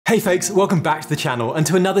Hey folks, welcome back to the channel and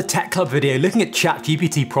to another Tech Club video looking at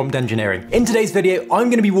ChatGPT prompt engineering. In today's video, I'm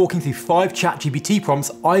going to be walking through 5 ChatGPT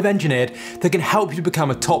prompts I've engineered that can help you to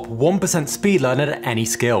become a top 1% speed learner at any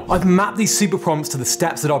skill. I've mapped these super prompts to the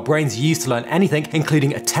steps that our brains use to learn anything,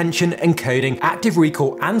 including attention, encoding, active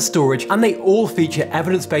recall, and storage, and they all feature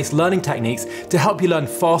evidence-based learning techniques to help you learn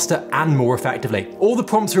faster and more effectively. All the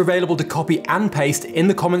prompts are available to copy and paste in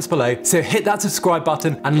the comments below, so hit that subscribe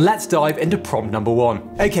button and let's dive into prompt number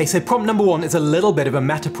 1. Okay, so prompt number 1 is a little bit of a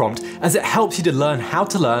meta prompt as it helps you to learn how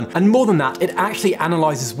to learn, and more than that, it actually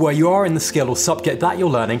analyzes where you are in the skill or subject that you're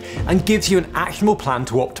learning and gives you an actionable plan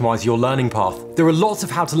to optimize your learning path. There are lots of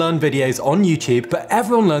how to learn videos on YouTube, but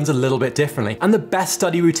everyone learns a little bit differently, and the best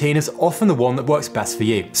study routine is often the one that works best for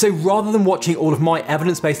you. So rather than watching all of my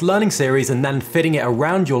evidence-based learning series and then fitting it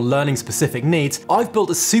around your learning specific needs, I've built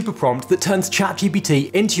a super prompt that turns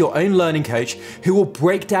ChatGPT into your own learning coach who will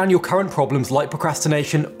break down your current problems like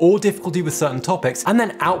procrastination or difficulty with certain topics, and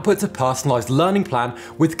then outputs a personalized learning plan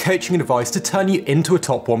with coaching and advice to turn you into a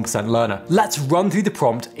top 1% learner. Let's run through the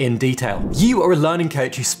prompt in detail. You are a learning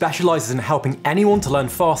coach who specializes in helping anyone to learn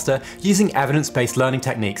faster using evidence-based learning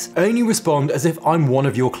techniques. Only respond as if I'm one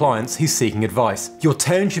of your clients who's seeking advice. Your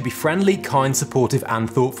tone should be friendly, kind, supportive, and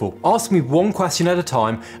thoughtful. Ask me one question at a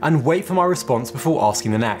time and wait for my response before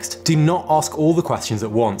asking the next. Do not ask all the questions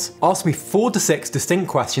at once. Ask me 4 to 6 distinct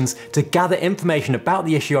questions to gather information about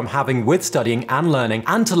the issue I'm having with studying and learning,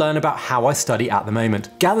 and to learn about how I study at the moment.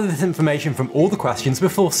 Gather this information from all the questions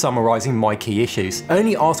before summarizing my key issues.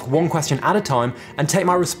 Only ask one question at a time and take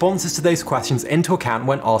my responses to those questions into account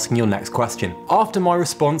when asking your next question. After my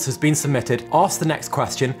response has been submitted, ask the next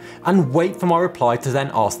question and wait for my reply to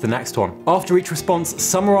then ask the next one. After each response,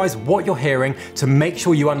 summarize what you're hearing to make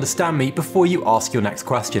sure you understand me before you ask your next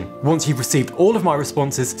question. Once you've received all of my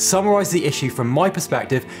responses, summarize the issue from my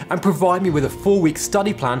perspective and provide me with a 4-week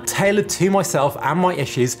study plan tailored to myself and my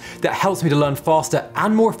issues that helps me to learn faster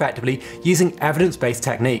and more effectively using evidence-based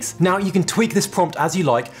techniques. Now, you can tweak this prompt as you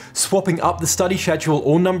like, swapping up the study schedule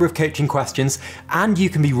or number of coaching questions, and you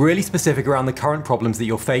can be really specific around the current problems that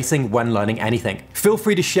you're facing when learning anything. Feel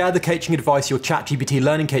free to share the coaching advice your ChatGPT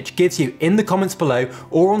learning coach gives you in the comments below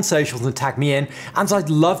or on socials and tag me in, as I'd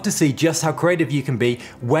love to see just how creative you can be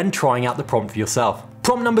when trying out the prompt for yourself.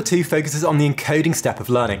 Prompt number 2 focuses on the encoding step of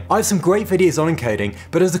learning. I have some great videos on encoding,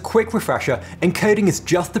 but as a quick refresher, encoding is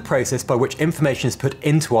just the process by which information is put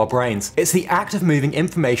into our brains. It's the act of moving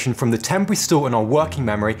information from the temporary store in our working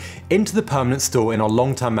memory into the permanent store in our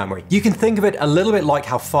long-term memory. You can think of it a little bit like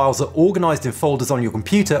how files are organized in folders on your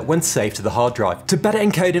computer when saved to the hard drive. To better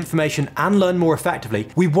encode information and learn more effectively,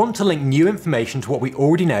 we want to link new information to what we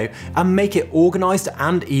already know and make it organized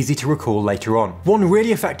and easy to recall later on. One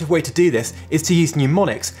really effective way to do this is to use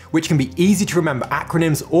mnemonics, which can be easy to remember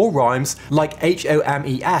acronyms or rhymes like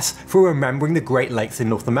HOMES for remembering the Great Lakes in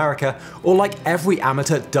North America, or like every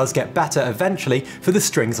amateur does get better eventually for the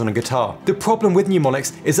strings on a guitar. The problem with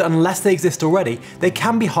mnemonics is that unless they exist already, they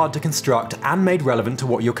can be hard to construct and made relevant to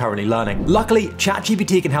what you're currently learning. Luckily,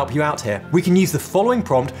 ChatGPT can help you out here. We can use the following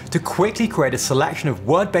prompt to quickly create a selection of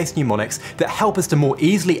word-based mnemonics that help us to more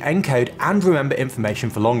easily encode and remember information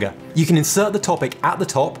for longer. You can insert the topic at the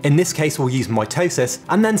top, in this case we'll use mitosis,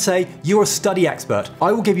 and then say, you're a study expert.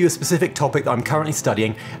 I will give you a specific topic that I'm currently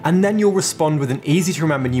studying, and then you'll respond with an easy to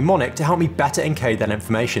remember mnemonic to help me better encode that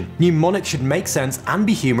information. Mnemonics should make sense and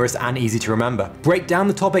be humorous and easy to remember. Break down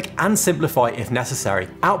the topic and simplify if necessary.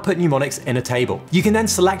 Output mnemonics in a table. You can then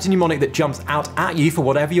select a mnemonic that jumps out at you for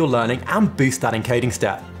whatever you're learning and boost that encoding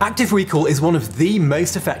step. Active recall is one of the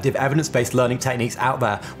most effective evidence-based learning techniques out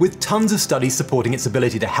there, with tons of studies supporting its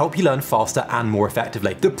ability to help you learn faster and more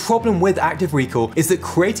effectively. The problem with active recall is that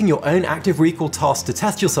creating your own active recall task to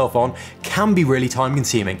test yourself on can be really time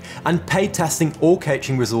consuming, and paid testing or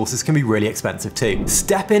coaching resources can be really expensive too.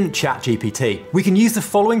 Step in ChatGPT. We can use the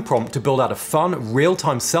following prompt to build out a fun,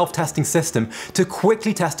 real-time self-testing system to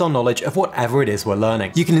quickly test our knowledge of whatever it is we're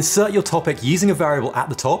learning. You can insert your topic using a variable at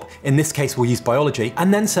the top, in this case we'll use biology,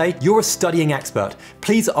 and then say, you're a studying expert.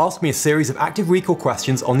 Please ask me a series of active recall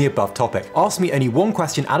questions on the above topic. Ask me only one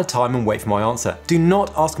question at a time and wait for my answer. Do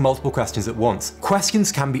not ask multiple questions at once.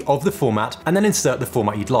 Questions can be of the format, and then insert the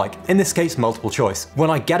format you'd like, in this case multiple choice. When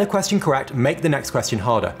I get a question correct, make the next question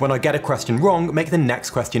harder. When I get a question wrong, make the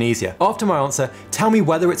next question easier. After my answer, tell me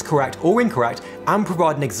whether it's correct or incorrect and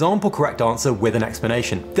provide an example correct answer with an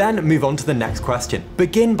explanation. Then move on to the next question.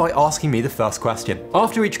 Begin by asking me the first question.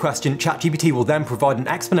 After each question, ChatGPT will then provide an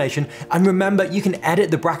explanation, and remember, you can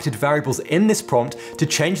edit the bracketed variables in this prompt to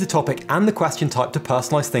change the topic and the question type to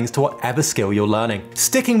personalize things to whatever skill you're learning.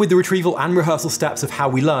 Sticking with the retrieval and rehearsal steps of how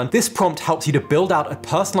we learn, this prompt helps you to build out a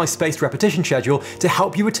personalized spaced repetition schedule to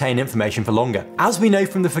help you retain information for longer. As we know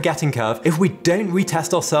from the forgetting curve, if we don't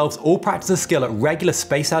retest ourselves or practice a skill at regular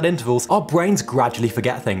spaced out intervals, our brains gradually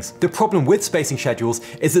forget things. The problem with spacing schedules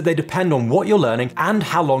is that they depend on what you're learning and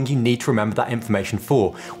how long you need to remember that information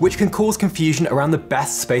for, which can cause confusion around the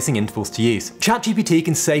best spacing intervals to use. ChatGPT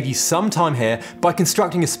can save you some time here by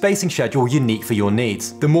constructing a spacing schedule unique for your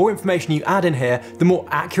needs. The more information you add in here, the more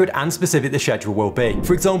accurate and specific the schedule will be.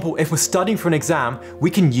 For example, if we're studying for an exam, we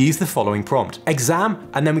can use the following prompt: exam,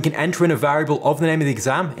 and then we can enter in a variable of the name of the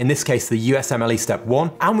exam, in this case the USMLE Step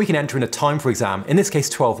 1, and we can enter in a time for exam, in this case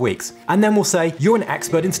 12 weeks. And then we'll say, you're an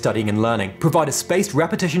expert in studying and learning. Provide a spaced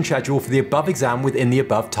repetition schedule for the above exam within the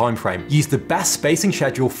above time frame. Use the best spacing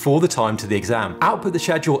schedule for the time to the exam. Output the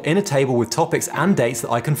schedule in a table with topics and dates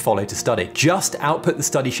that I can follow to study. Just output the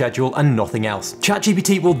study schedule and nothing else.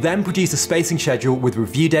 ChatGPT will then produce a spacing schedule with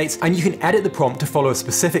review dates, and you can edit the prompt to follow a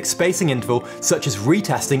specific spacing interval, such as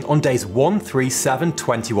retesting on days 1, 3, 7,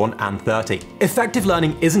 21, and 30. Effective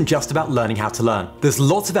learning isn't just about learning how to learn. There's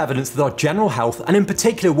lots of evidence that our general health, and in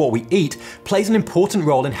particular what we eat, plays an important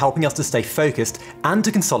role in helping us to stay focused and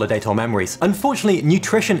to consolidate our memories. Unfortunately,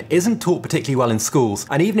 nutrition isn't taught particularly well in schools,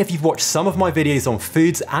 and even if you've watched some of my videos on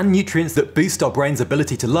foods and nutrients that boost our brain's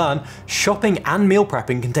ability to learn, shopping and meal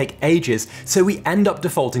prepping can take ages, so we end up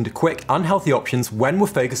defaulting to quick, unhealthy options when we're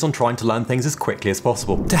focused on trying to learn things as quickly as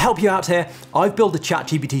possible. To help you out here, I've built a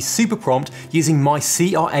ChatGPT super prompt using my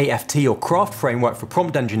CRAFT or craft framework for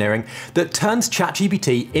prompt engineering that turns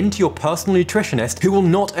ChatGPT into your personal nutritionist, who will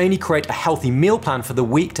not only create a healthy meal plan for the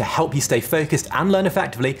week to help you stay focused and learn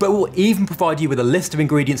effectively, but will even provide you with a list of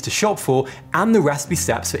ingredients to shop for and the recipe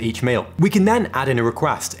steps for each meal. We can then add in a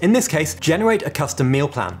request, in this case, generate a custom meal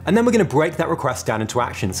plan, and then we're going to break that request down into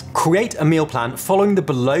actions. Create a meal plan following the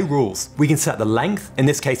below rules. We can set the length, in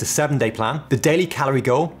this case a 7-day plan, the daily calorie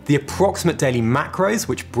goal, the approximate daily macros,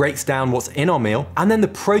 which breaks down what's in our meal, and then the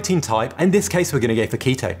protein type. In this case, we're going to go for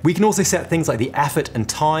keto. We can also set things like the effort and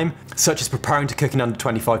time, such as preparing to cook in under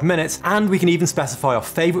 25 minutes, and we can even specify our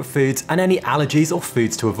favorite foods and any allergies or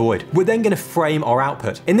foods to avoid. We're then going to frame our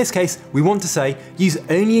output. In this case, we want to say, use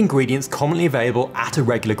only ingredients commonly available at a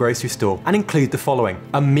regular grocery store, and include the following: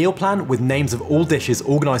 a meal plan with names of all dishes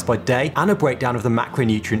organized by day and a breakdown of the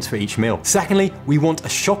macronutrients for each meal. Secondly, we want a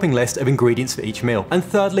shopping list of ingredients for each meal. And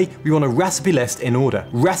thirdly, we want a recipe list in order.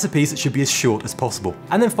 Recipes that should be as short as possible.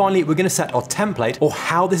 And then finally, we're going to set our template, or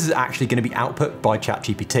how this is actually going to be output by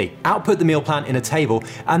ChatGPT. Output the meal plan in a table,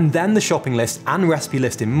 and then the shopping list and recipe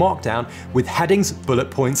list in Markdown with headings,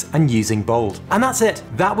 bullet points, and using bold. And that's it.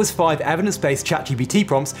 That was 5 evidence-based ChatGPT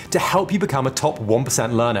prompts to help you become a top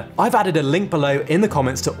 1% learner. I've added a link below in the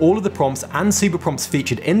comments to all of the prompts and super prompts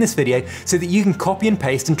featured in this video so that you can copy and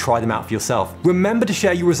paste and try them out for yourself. Remember to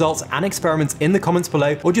share your results and experiments in the comments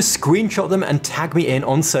below, or just screenshot them and tag me in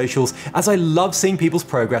on socials, as I love seeing people's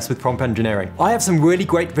progress with prompt engineering. I have some really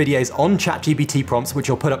great videos on ChatGPT prompts which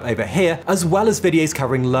I'll put up over here, as well as videos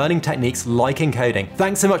covering learning techniques like encoding.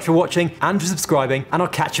 Thanks so much for watching and for subscribing, and I'll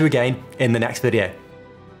catch you again in the next video.